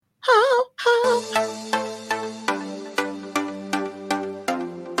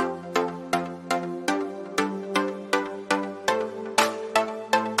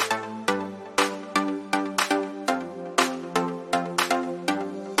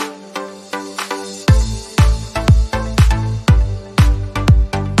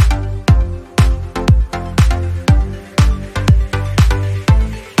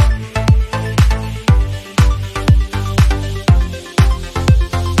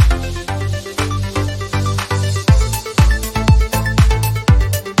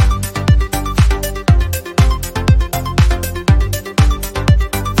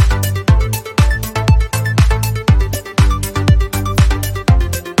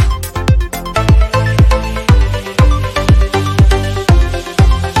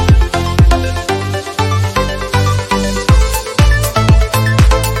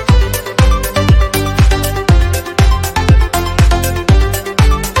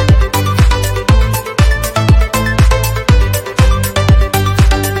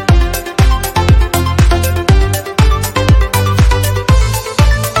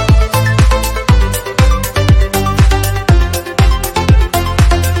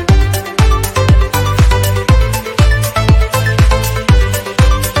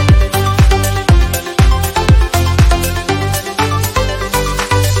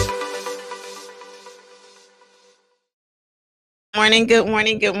morning, good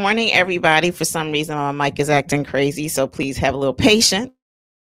morning, good morning, everybody. For some reason, my mic is acting crazy, so please have a little patience.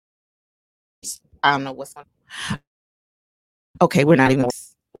 I don't know what's on. Okay, we're not even.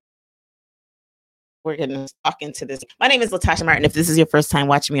 We're going to talk into this. My name is Latasha Martin. If this is your first time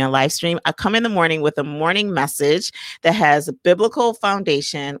watching me on live stream, I come in the morning with a morning message that has a biblical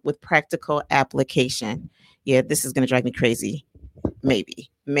foundation with practical application. Yeah, this is going to drive me crazy.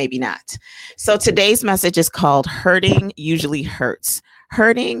 Maybe not. So today's message is called Hurting Usually Hurts.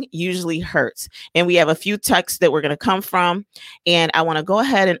 Hurting usually hurts. And we have a few texts that we're going to come from. And I want to go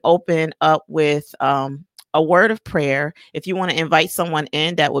ahead and open up with a word of prayer. If you want to invite someone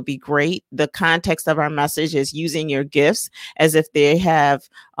in, that would be great. The context of our message is using your gifts as if they have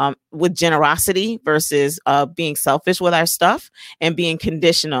with generosity versus being selfish with our stuff, and being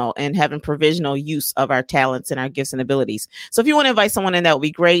conditional and having provisional use of our talents and our gifts and abilities. So if you want to invite someone in, that would be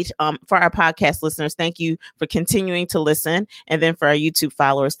great. For our podcast listeners, thank you for continuing to listen. And then for our YouTube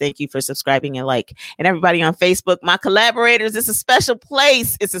followers, thank you for subscribing and like. And everybody on Facebook, my collaborators, it's a special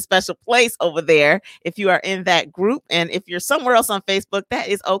place. It's a special place over there. If you are in that group, and if you're somewhere else on Facebook, that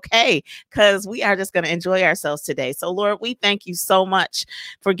is okay, because we are just going to enjoy ourselves today. So Lord, we thank you so much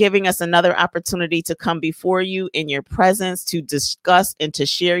for giving us another opportunity to come before you in your presence to discuss and to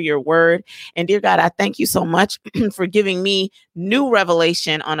share your word. And dear God, I thank you so much for giving me new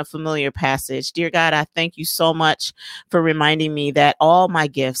revelation on a familiar passage. Dear God, I thank you so much for reminding me that all my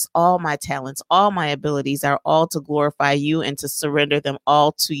gifts, all my talents, all my abilities are all to glorify you and to surrender them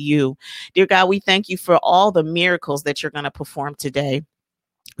all to you. Dear God, we thank you for all the miracles that you're going to perform today.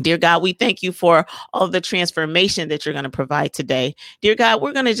 Dear God, we thank you for all the transformation that you're going to provide today. Dear God,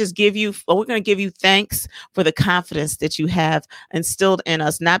 we're going to give you thanks for the confidence that you have instilled in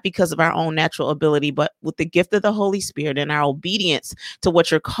us, not because of our own natural ability, but with the gift of the Holy Spirit and our obedience to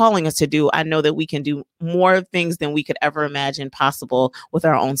what you're calling us to do. I know that we can do more things than we could ever imagine possible with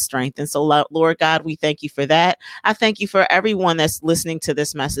our own strength. And so, Lord God, we thank you for that. I thank you for everyone that's listening to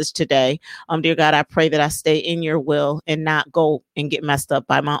this message today. Dear God, I pray that I stay in your will and not go and get messed up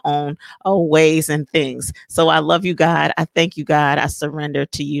by my own ways and things. So I love you, God. I thank you, God. I surrender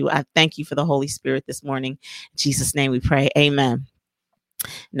to you. I thank you for the Holy Spirit this morning. In Jesus' name we pray. Amen.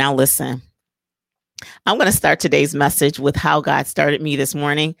 Now listen. I'm going to start today's message with how God started me this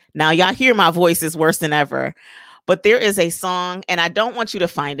morning. Now y'all hear my voice is worse than ever. But there is a song, and I don't want you to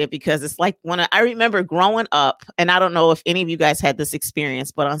find it because it's like I remember growing up, and I don't know if any of you guys had this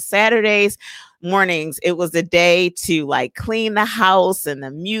experience, but on Saturdays mornings, it was a day to like clean the house and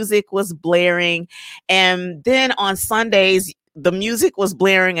the music was blaring. And then on Sundays, the music was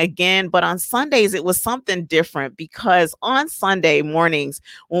blaring again, but on Sundays, it was something different, because on Sunday mornings,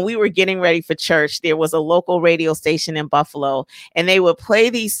 when we were getting ready for church, there was a local radio station in Buffalo, and they would play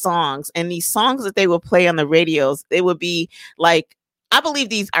these songs, and these songs that they would play on the radios, they would be like, I believe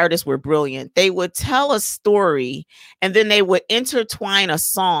these artists were brilliant. They would tell a story, and then they would intertwine a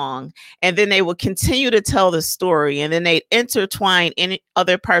song, and then they would continue to tell the story, and then they'd intertwine in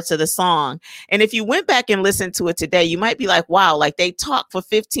other parts of the song. And if you went back and listened to it today, you might be like, wow, like they talked for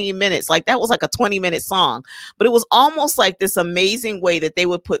 15 minutes. Like that was like a 20-minute song. But it was almost like this amazing way that they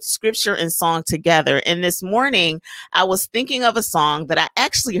would put scripture and song together. And this morning, I was thinking of a song that I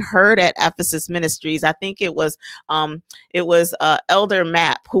actually heard at Ephesus Ministries. I think it was Elder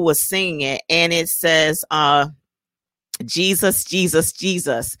Mapp who was singing it, and it says Jesus, Jesus,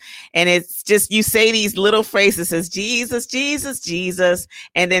 Jesus. And it's just, you say these little phrases, says Jesus, Jesus, Jesus.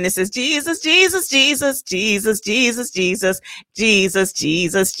 And then it says Jesus, Jesus, Jesus, Jesus, Jesus, Jesus, Jesus,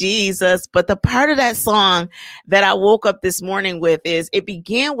 Jesus, Jesus. But the part of that song that I woke up this morning with is, it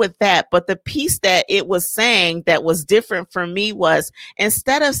began with that. But the piece that it was saying that was different for me was,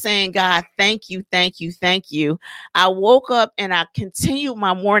 instead of saying, God, thank you, thank you, thank you, I woke up and I continued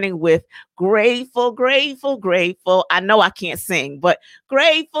my morning with grateful, grateful, grateful. I know I can't sing, but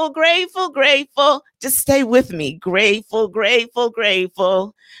grateful, grateful, grateful. Just stay with me. Grateful, grateful,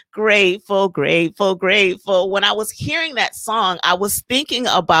 grateful, grateful, grateful, grateful. When I was hearing that song, I was thinking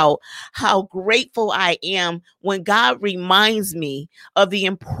about how grateful I am when God reminds me of the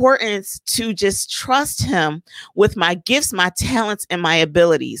importance to just trust him with my gifts, my talents, and my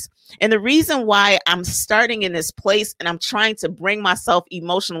abilities. And the reason why I'm starting in this place and I'm trying to bring myself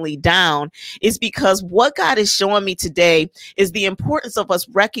emotionally down is because what God is showing me today is the importance of us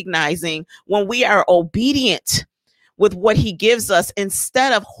recognizing when we are obedient with what he gives us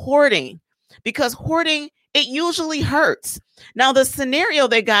instead of hoarding, because hoarding, it usually hurts. Now, the scenario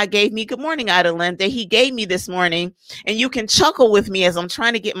that God gave me, good morning, Adeline, that he gave me this morning, and you can chuckle with me as I'm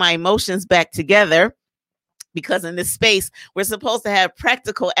trying to get my emotions back together. because in this space we're supposed to have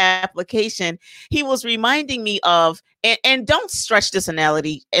practical application. He was reminding me of, and don't stretch this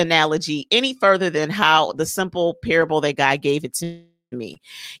analogy any further than how the simple parable that God gave it to me.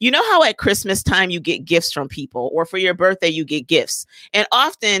 You know how at Christmas time you get gifts from people, or for your birthday you get gifts. And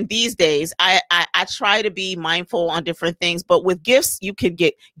often these days I try to be mindful on different things, but with gifts you could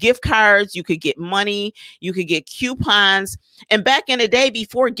get gift cards, you could get money, you could get coupons. And back in the day,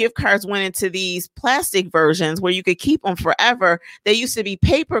 before gift cards went into these plastic versions where you could keep them forever, they used to be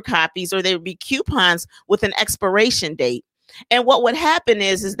paper copies, or there would be coupons with an expiration date. And what would happen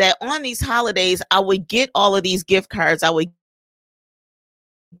is that on these holidays, I would get all of these gift cards. I would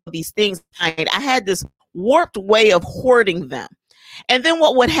these things. I had this warped way of hoarding them. And then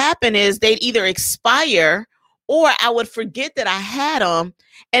what would happen is they'd either expire, or I would forget that I had them.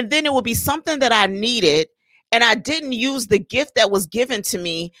 And then it would be something that I needed, and I didn't use the gift that was given to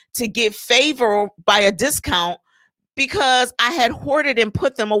me to get favor by a discount because I had hoarded and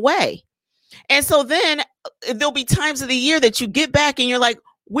put them away. And so then there'll be times of the year that you get back and you're like,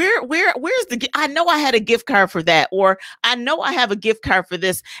 where's I know I had a gift card for that, or I know I have a gift card for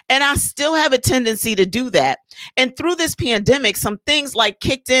this, and I still have a tendency to do that. And through this pandemic, some things like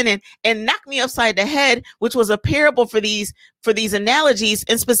kicked in and knocked me upside the head, which was a parable for these analogies.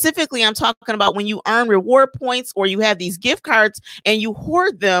 And specifically, I'm talking about when you earn reward points or you have these gift cards and you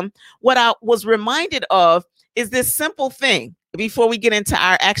hoard them. What I was reminded of is this simple thing before we get into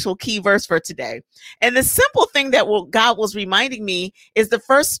our actual key verse for today. And the simple thing that God was reminding me is the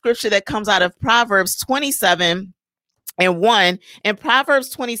first scripture that comes out of Proverbs 27:1. And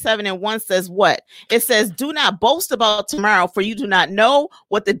Proverbs 27:1 says what? It says, "Do not boast about tomorrow, for you do not know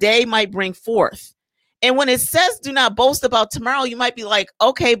what the day might bring forth." And when it says do not boast about tomorrow, you might be like,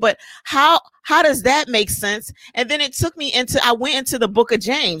 okay, but how does that make sense? And then it took me I went into the book of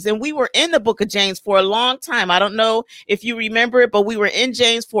James, and we were in the book of James for a long time. I don't know if you remember it, but we were in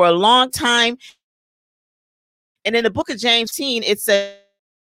James for a long time. And in the book of James 10, it says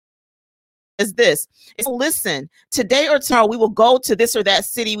this. It's, listen, today or tomorrow we will go to this or that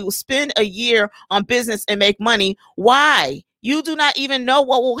city. We will spend a year on business and make money. Why? You do not even know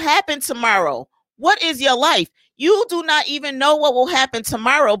what will happen tomorrow. What is your life? You do not even know what will happen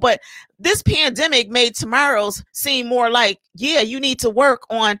tomorrow. But this pandemic made tomorrows seem more like, yeah, you need to work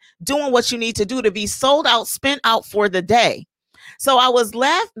on doing what you need to do to be sold out, spent out for the day. So I was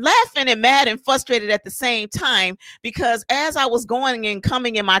laughing and mad and frustrated at the same time, because as I was going and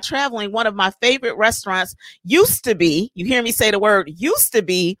coming in my traveling, one of my favorite restaurants used to be, you hear me say the word used to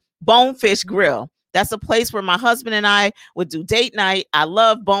be, Bonefish Grill. That's a place where my husband and I would do date night. I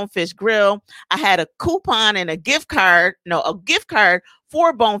love Bonefish Grill. I had a coupon and a gift card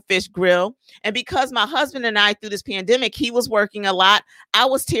for Bonefish Grill. And because my husband and I, through this pandemic, he was working a lot, I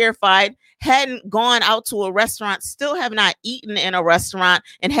was terrified, hadn't gone out to a restaurant, still have not eaten in a restaurant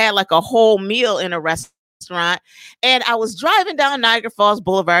and had like a whole meal in a restaurant. And I was driving down Niagara Falls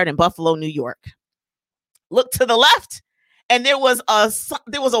Boulevard in Buffalo, New York. Looked to the left, and there was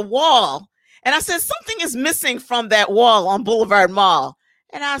a wall. And I said, something is missing from that wall on Boulevard Mall.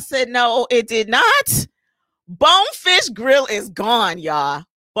 And I said, no, it did not. Bonefish Grill is gone, y'all.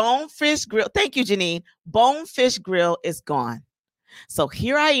 Bonefish Grill. Thank you, Janine. Bonefish Grill is gone. So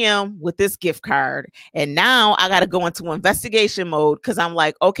here I am with this gift card. And now I got to go into investigation mode, because I'm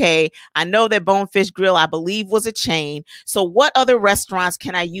like, okay, I know that Bonefish Grill, I believe, was a chain. So what other restaurants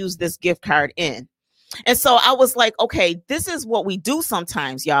can I use this gift card in? And so I was like, okay, this is what we do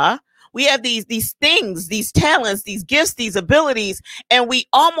sometimes, y'all. We have these things, these talents, these gifts, these abilities, and we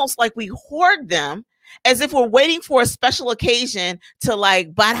almost like we hoard them as if we're waiting for a special occasion to like,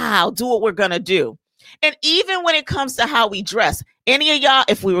 do what we're going to do. And even when it comes to how we dress, any of y'all,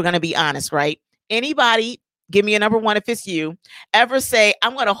 if we were going to be honest, right? Anybody, give me a number one if it's you, ever say,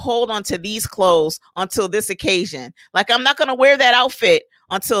 I'm going to hold on to these clothes until this occasion. Like, I'm not going to wear that outfit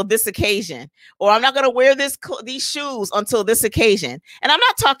until this occasion, or I'm not going to wear these shoes until this occasion. And I'm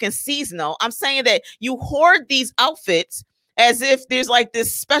not talking seasonal. I'm saying that you hoard these outfits as if there's like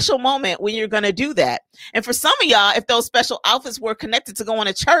this special moment when you're going to do that. And for some of y'all, if those special outfits were connected to going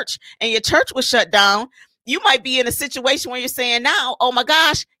to church and your church was shut down, you might be in a situation where you're saying now, oh my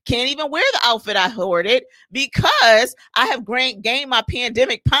gosh, can't even wear the outfit I hoarded because I have gained my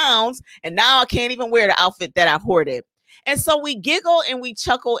pandemic pounds, and now I can't even wear the outfit that I hoarded. And so we giggle and we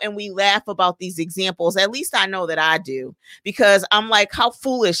chuckle and we laugh about these examples. At least I know that I do, because I'm like, how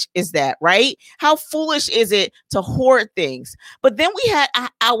foolish is that, right? How foolish is it to hoard things? But then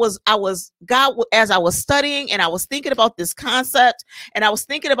God, as I was studying and I was thinking about this concept, and I was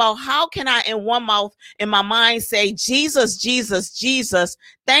thinking about how can I in one mouth in my mind say, Jesus, Jesus, Jesus,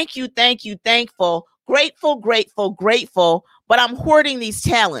 thank you, thankful, grateful, grateful, grateful, but I'm hoarding these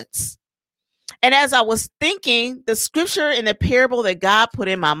talents. And as I was thinking, the scripture in the parable that God put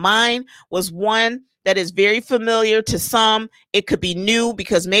in my mind was one that is very familiar to some. It could be new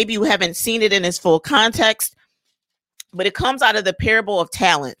because maybe you haven't seen it in its full context, but it comes out of the parable of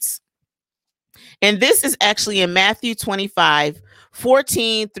talents. And this is actually in Matthew 25,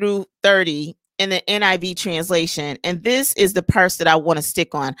 14 through 30 in the NIV translation. And this is the parts that I want to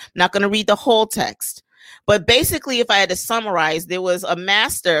stick on. I'm not going to read the whole text, but basically, if I had to summarize, there was a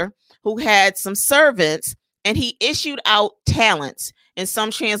master who had some servants and he issued out talents. In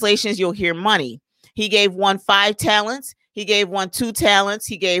some translations, you'll hear money. He gave one 5 talents. He gave one 2 talents.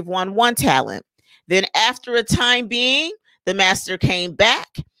 He gave one 1 talent. Then after a time being, the master came back.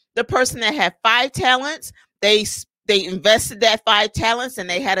 The person that had 5 talents, they invested that 5 talents and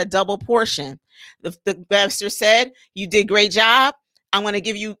they had a double portion. The master said, you did a great job. I'm going to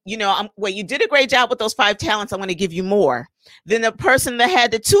give you, you did a great job with those 5 talents. I'm going to give you more. Then the person that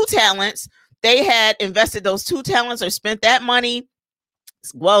had the 2 talents, they had invested those 2 talents or spent that money.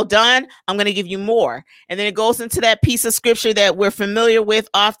 Well done. I'm going to give you more. And then it goes into that piece of scripture that we're familiar with.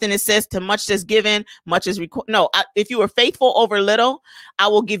 Often it says, to much is given, much is required. If you were faithful over little, I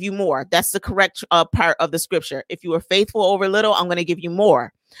will give you more. That's the correct part of the scripture. If you were faithful over little, I'm going to give you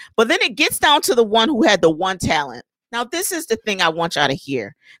more. But then it gets down to the one who had the 1 talent. Now, this is the thing I want y'all to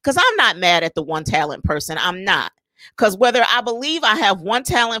hear, because I'm not mad at the 1 talent person. I'm not. Because whether I believe I have 1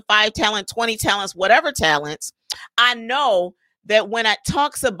 talent, 5 talent, 20 talents, whatever talents, I know that when it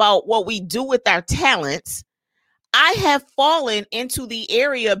talks about what we do with our talents, I have fallen into the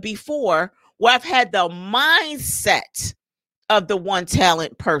area before where I've had the mindset of the 1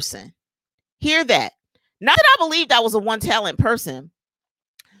 talent person. Hear that. Not that I believed I was a 1 talent person,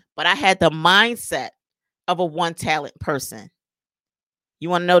 but I had the mindset of a 1 talent person. You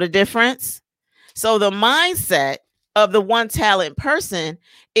want to know the difference? So the mindset of the 1 talent person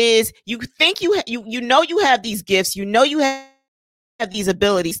is you think you have these gifts, you have these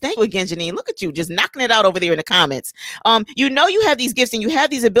abilities. Thank you again, Janine. Look at you just knocking it out over there in the comments. You have these gifts and you have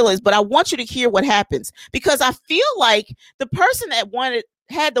these abilities, but I want you to hear what happens, because I feel like the person that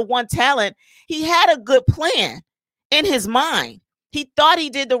had the 1 talent, he had a good plan in his mind. He thought he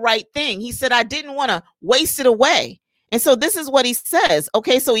did the right thing. He said, I didn't want to waste it away. And so this is what he says.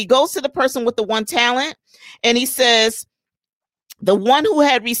 Okay, so he goes to the person with the 1 talent and he says, the one who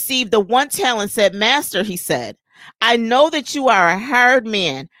had received the 1 talent said, Master, he said, I know that you are a hard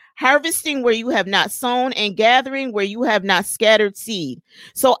man, harvesting where you have not sown and gathering where you have not scattered seed.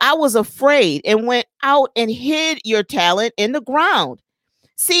 So I was afraid and went out and hid your talent in the ground.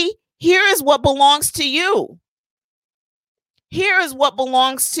 See, here is what belongs to you. Here is what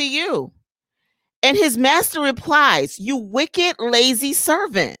belongs to you. And his master replies, you wicked, lazy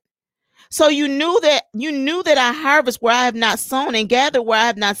servant. So you knew that I harvest where I have not sown and gather where I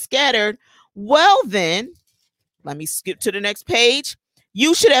have not scattered. Well, then, let me skip to the next page.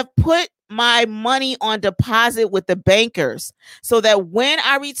 You should have put my money on deposit with the bankers so that when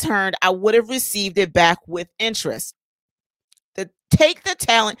I returned, I would have received it back with interest.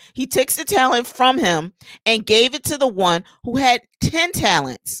 He takes the talent from him and gave it to the one who had 10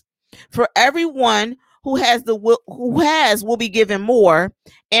 talents. For everyone who will be given more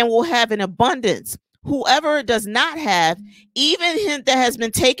and will have an abundance. Whoever does not have, even him that has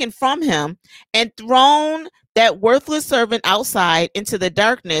been taken from him and thrown that worthless servant outside into the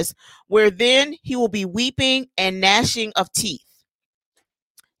darkness, where then he will be weeping and gnashing of teeth.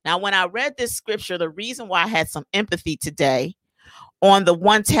 Now, when I read this scripture, the reason why I had some empathy today on the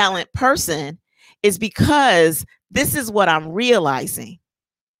 1 talent person is because this is what I'm realizing.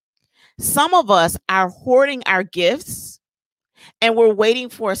 Some of us are hoarding our gifts and we're waiting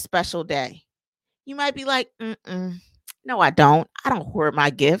for a special day. You might be like, no, I don't. I don't hoard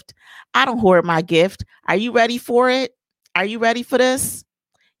my gift. I don't hoard my gift. Are you ready for it? Are you ready for this?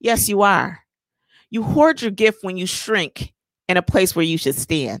 Yes, you are. You hoard your gift when you shrink in a place where you should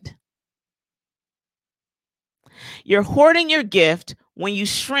stand. You're hoarding your gift when you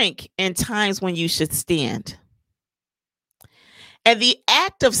shrink in times when you should stand. And the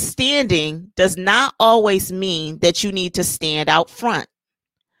act of standing does not always mean that you need to stand out front.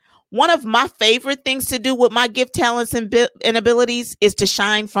 One of my favorite things to do with my gift, talents, and abilities is to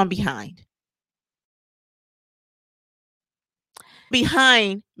shine from behind.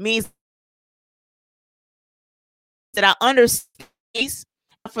 Behind means that I understand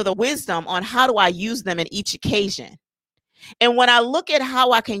for the wisdom on how do I use them in each occasion. And when I look at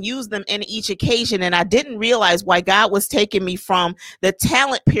how I can use them in each occasion, and I didn't realize why God was taking me from the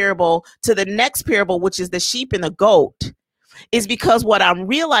talent parable to the next parable, which is the sheep and the goat, is because what I'm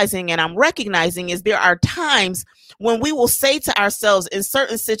realizing and I'm recognizing is there are times when we will say to ourselves in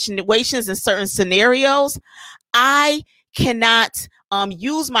certain situations, in certain scenarios, I cannot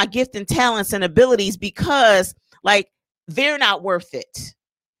use my gift and talents and abilities because like they're not worth it,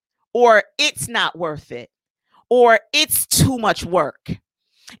 or it's not worth it, or it's too much work.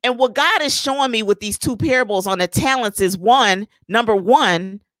 And what God is showing me with these two parables on the talents is number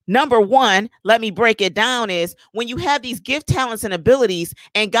one, let me break it down, is when you have these gift, talents, and abilities,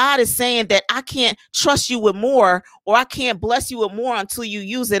 and God is saying that I can't trust you with more, or I can't bless you with more until you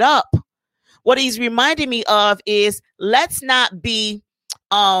use it up. What he's reminding me of is let's not be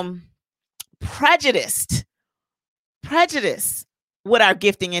prejudiced with our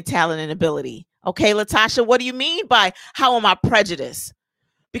gifting and talent and ability. Okay, Latasha, what do you mean by how am I prejudiced?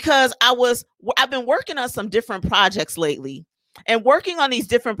 Because I've been working on some different projects lately, and working on these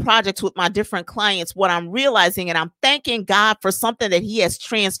different projects with my different clients, what I'm realizing, and I'm thanking God for something that he has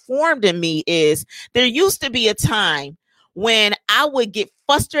transformed in me, is there used to be a time when I would get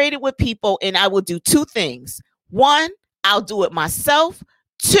frustrated with people and I would do two things. One, I'll do it myself.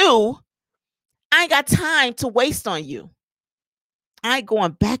 Two, I ain't got time to waste on you. I ain't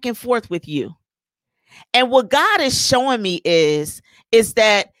going back and forth with you. And what God is showing me is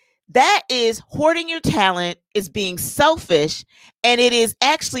that is hoarding your talent, is being selfish, and it is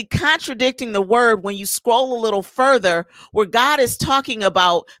actually contradicting the word when you scroll a little further, where God is talking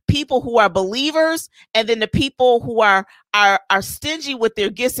about people who are believers and then the people who are stingy with their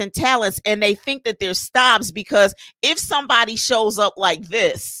gifts and talents, and they think that they're snobs because if somebody shows up like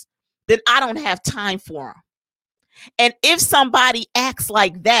this, then I don't have time for them. And if somebody acts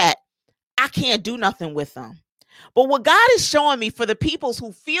like that, I can't do nothing with them. But what God is showing me for the people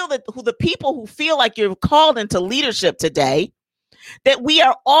who feel like you're called into leadership today, that we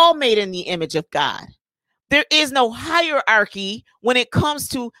are all made in the image of God. There is no hierarchy when it comes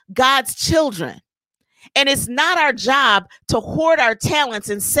to God's children. And it's not our job to hoard our talents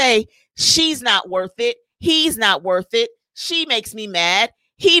and say, she's not worth it, he's not worth it, she makes me mad,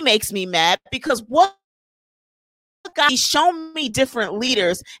 he makes me mad, because what God, he's shown me different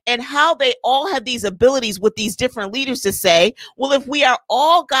leaders and how they all have these abilities with these different leaders to say, well, if we are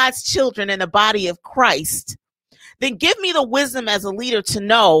all God's children in the body of Christ, then give me the wisdom as a leader to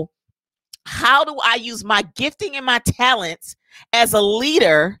know, how do I use my gifting and my talents as a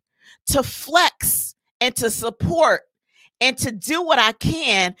leader to flex and to support and to do what I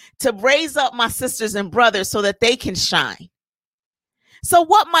can to raise up my sisters and brothers so that they can shine. So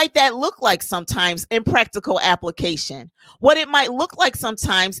what might that look like sometimes in practical application? What it might look like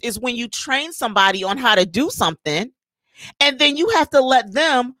sometimes is when you train somebody on how to do something, and then you have to let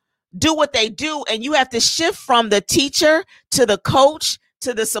them do what they do, and you have to shift from the teacher to the coach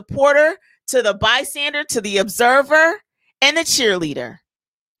to the supporter to the bystander to the observer and the cheerleader.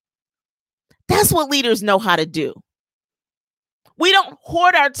 That's what leaders know how to do. We don't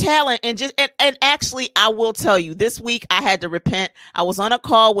hoard our talent and actually, I will tell you, this week I had to repent. I was on a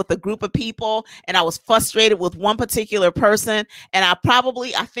call with a group of people and I was frustrated with one particular person. And I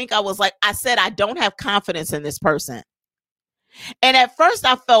think I was like, I said, I don't have confidence in this person. And at first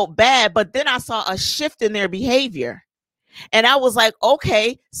I felt bad, but then I saw a shift in their behavior. And I was like,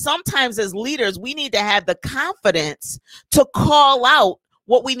 okay, sometimes as leaders, we need to have the confidence to call out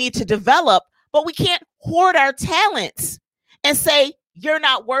what we need to develop, but we can't hoard our talents and say, you're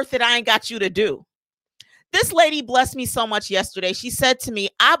not worth it, I ain't got you to do. This lady blessed me so much yesterday. She said to me,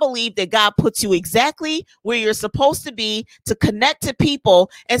 I believe that God puts you exactly where you're supposed to be to connect to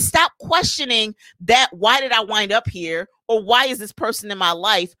people, and stop questioning that, why did I wind up here? Or why is this person in my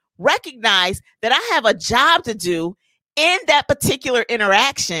life? Recognize that I have a job to do in that particular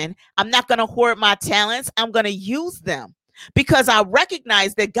interaction. I'm not going to hoard my talents. I'm going to use them, because I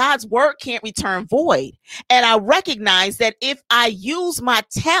recognize that God's word can't return void. And I recognize that if I use my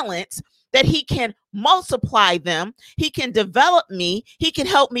talents, that he can multiply them, he can develop me, he can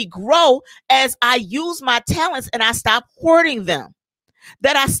help me grow as I use my talents and I stop hoarding them.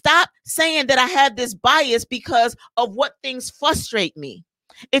 That I stop saying that I have this bias because of what things frustrate me.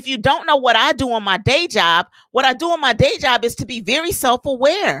 If you don't know what I do on my day job, what I do on my day job is to be very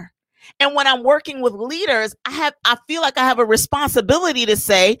self-aware. And when I'm working with leaders, I feel like I have a responsibility to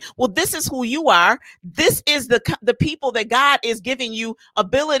say, well, this is who you are. This is the people that God is giving you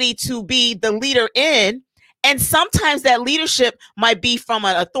ability to be the leader in. And sometimes that leadership might be from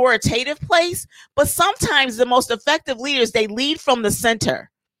an authoritative place, but sometimes the most effective leaders, they lead from the center.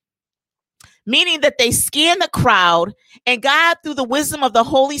 meaning that they scan the crowd, and God, through the wisdom of the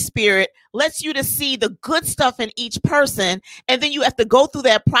Holy Spirit, lets you to see the good stuff in each person. And then you have to go through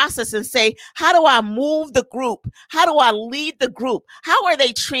that process and say, how do I move the group? How do I lead the group? How are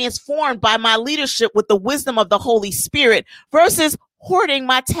they transformed by my leadership with the wisdom of the Holy Spirit versus hoarding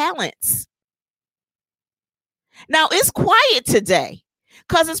my talents? Now, it's quiet today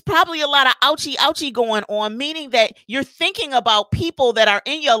because it's probably a lot of ouchy going on, meaning that you're thinking about people that are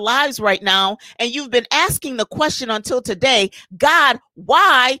in your lives right now, and you've been asking the question until today, God,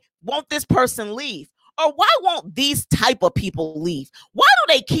 why won't this person leave? Or why won't these type of people leave? Why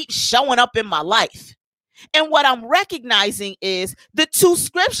do they keep showing up in my life? And what I'm recognizing is the two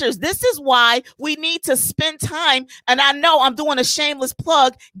scriptures. This is why we need to spend time. And I know I'm doing a shameless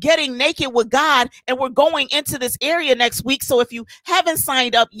plug, Getting Naked with God. And we're going into this area next week. So if you haven't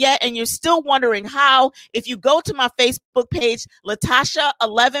signed up yet and you're still wondering how, if you go to my Facebook page, Latasha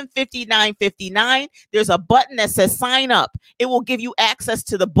 115959, there's a button that says sign up. It will give you access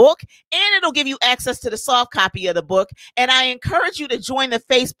to the book, and it'll give you access to the soft copy of the book. And I encourage you to join the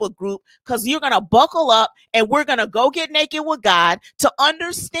Facebook group, because you're going to buckle up and we're going to go get naked with God to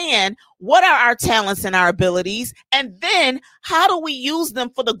understand what are our talents and our abilities, and then how do we use them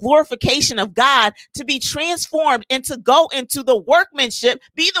for the glorification of God to be transformed and to go into the workmanship,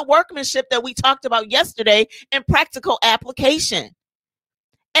 be the workmanship that we talked about yesterday in practical application.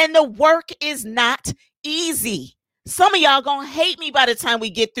 And the work is not easy. Some of y'all gonna hate me by the time we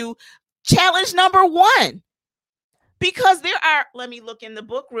get through challenge number 1, because there are, let me look in the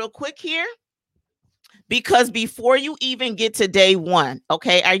book real quick here. Because before you even get to day 1,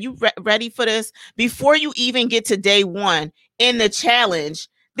 okay, are you ready for this? Before you even get to day 1 in the challenge,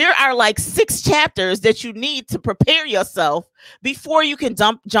 there are like 6 chapters that you need to prepare yourself before you can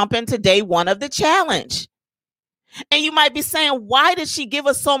jump into day 1 of the challenge. And you might be saying, why did she give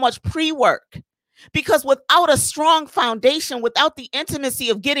us so much pre-work? Because without a strong foundation, without the intimacy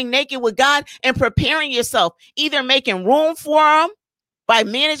of getting naked with God and preparing yourself, either making room for him by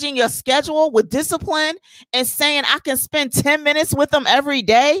managing your schedule with discipline and saying, I can spend 10 minutes with them every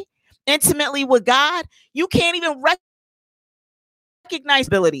day, intimately with God, you can't even recognize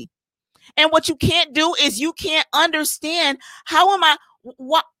ability. And what you can't do is you can't understand, how am I,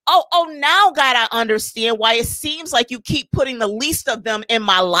 what? Oh, now God, I understand why it seems like you keep putting the least of them in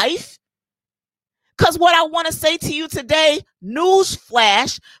my life. Because what I want to say to you today, news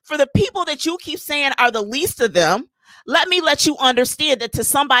flash, for the people that you keep saying are the least of them, let you understand that to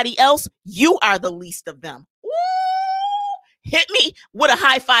somebody else, you are the least of them. Ooh, hit me with a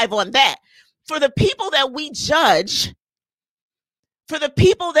high five on that. For the people that we judge, for the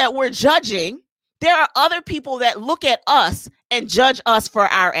people that we're judging, there are other people that look at us and judge us for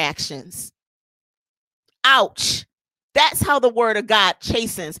our actions. Ouch. That's how the word of God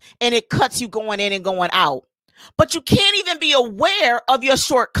chastens, and it cuts you going in and going out. But you can't even be aware of your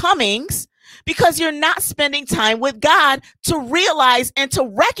shortcomings because you're not spending time with God to realize and to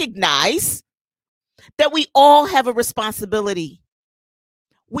recognize that we all have a responsibility.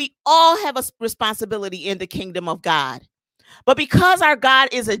 We all have a responsibility in the kingdom of God. But because our God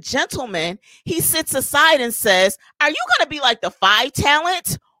is a gentleman, he sits aside and says, are you going to be like the 5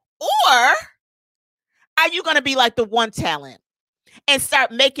 talent, or are you going to be like the 1 talent? And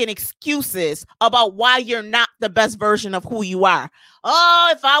start making excuses about why you're not the best version of who you are. Oh,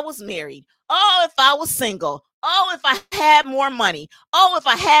 if I was married. Oh, if I was single. Oh, if I had more money. Oh, if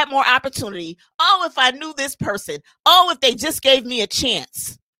I had more opportunity. Oh, if I knew this person. Oh, if they just gave me a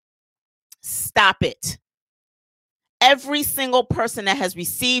chance. Stop it. Every single person that has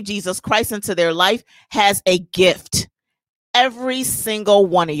received Jesus Christ into their life has a gift. Every single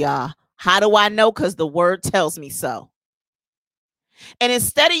one of y'all. How do I know? Because the word tells me so. And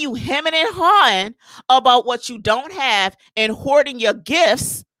instead of you hemming and hawing about what you don't have and hoarding your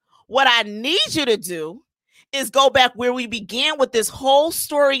gifts, what I need you to do is go back where we began with this whole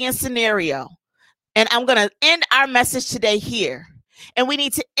story and scenario. And I'm going to end our message today here. And we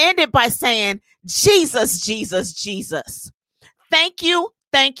need to end it by saying, Jesus, Jesus, Jesus. Thank you,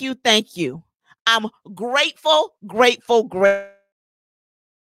 thank you, thank you. I'm grateful, grateful,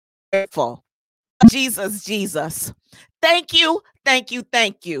 grateful. Jesus, Jesus. Thank you, thank you,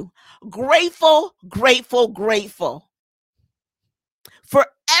 thank you. Grateful, grateful, grateful for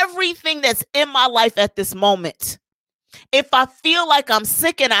everything that's in my life at this moment. If I feel like I'm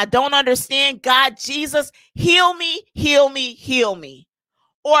sick and I don't understand, God, Jesus, heal me, heal me, heal me.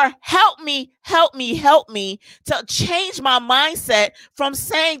 Or help me, help me, help me to change my mindset from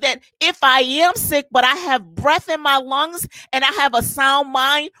saying that if I am sick, but I have breath in my lungs and I have a sound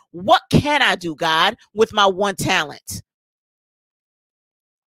mind, what can I do, God, with my 1 talent?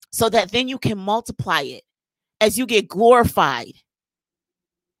 so that then you can multiply it as you get glorified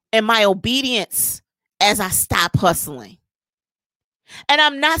in my obedience as I stop hustling. And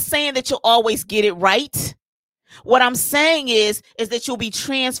I'm not saying that you'll always get it right. What I'm saying is that you'll be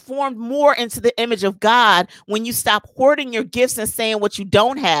transformed more into the image of God when you stop hoarding your gifts and saying what you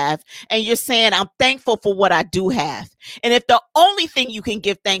don't have, and you're saying, I'm thankful for what I do have. And if the only thing you can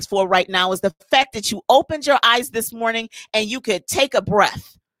give thanks for right now is the fact that you opened your eyes this morning and you could take a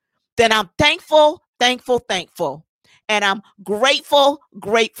breath, then I'm thankful, thankful, thankful. And I'm grateful,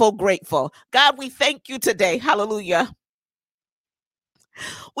 grateful, grateful. God, we thank you today. Hallelujah.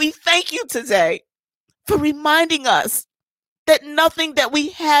 We thank you today for reminding us that nothing that we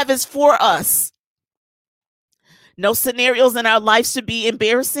have is for us. No scenarios in our life should be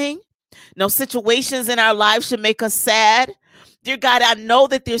embarrassing. No situations in our lives should make us sad. Dear God, I know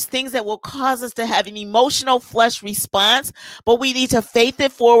that there's things that will cause us to have an emotional flesh response, but we need to faith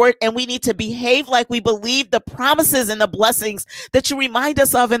it forward, and we need to behave like we believe the promises and the blessings that you remind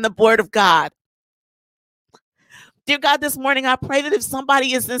us of in the Word of God. Dear God, this morning I pray that if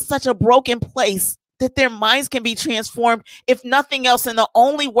somebody is in such a broken place, that their minds can be transformed, if nothing else, and the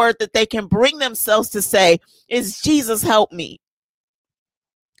only word that they can bring themselves to say is, Jesus, help me.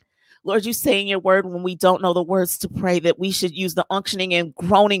 Lord, you say in your word, when we don't know the words to pray, that we should use the unctioning and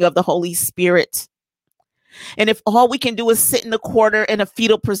groaning of the Holy Spirit. And if all we can do is sit in the corner in a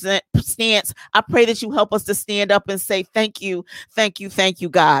fetal stance, I pray that you help us to stand up and say, thank you, thank you, thank you,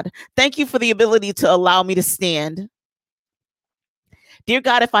 God. Thank you for the ability to allow me to stand. Dear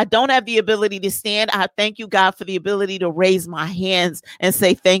God, if I don't have the ability to stand, I thank you, God, for the ability to raise my hands and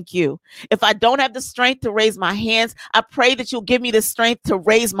say thank you. If I don't have the strength to raise my hands, I pray that you'll give me the strength to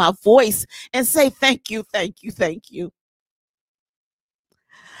raise my voice and say thank you, thank you, thank you.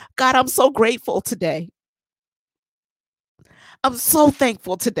 God, I'm so grateful today. I'm so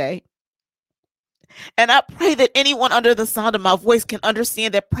thankful today. And I pray that anyone under the sound of my voice can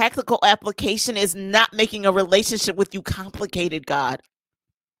understand that practical application is not making a relationship with you complicated, God.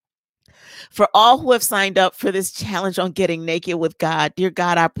 For all who have signed up for this challenge on getting naked with God, dear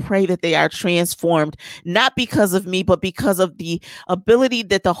God, I pray that they are transformed, not because of me, but because of the ability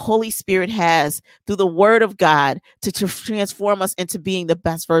that the Holy Spirit has through the Word of God to transform us into being the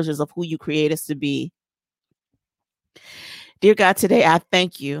best versions of who you create us to be. Dear God, today I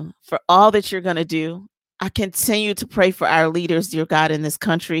thank you for all that you're going to do. I continue to pray for our leaders, dear God, in this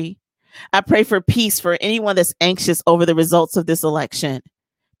country. I pray for peace for anyone that's anxious over the results of this election.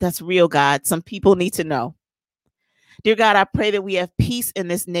 That's real, God. Some people need to know. Dear God, I pray that we have peace in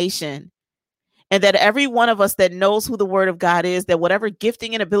this nation, and that every one of us that knows who the Word of God is, that whatever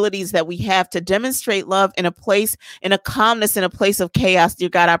gifting and abilities that we have to demonstrate love in a place, in a calmness, in a place of chaos, dear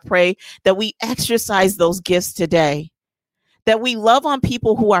God, I pray that we exercise those gifts today, that we love on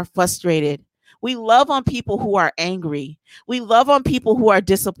people who are frustrated. We love on people who are angry. We love on people who are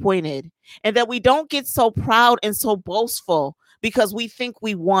disappointed, and that we don't get so proud and so boastful because we think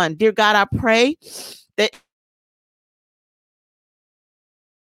we won. Dear God, I pray that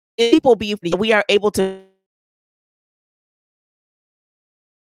people we are able to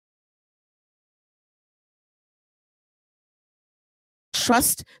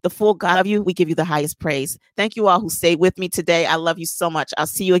trust the full God of you. We give you the highest praise. Thank you all who stayed with me today. I love you so much. I'll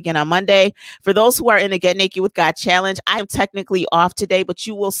see you again on Monday. For those who are in the Get Naked with God challenge, I am technically off today, but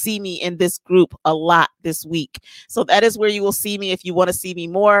you will see me in this group a lot this week. So that is where you will see me. If you want to see me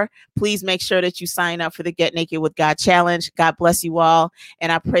more, please make sure that you sign up for the Get Naked with God challenge. God bless you all.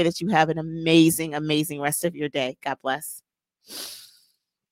 And I pray that you have an amazing, amazing rest of your day. God bless.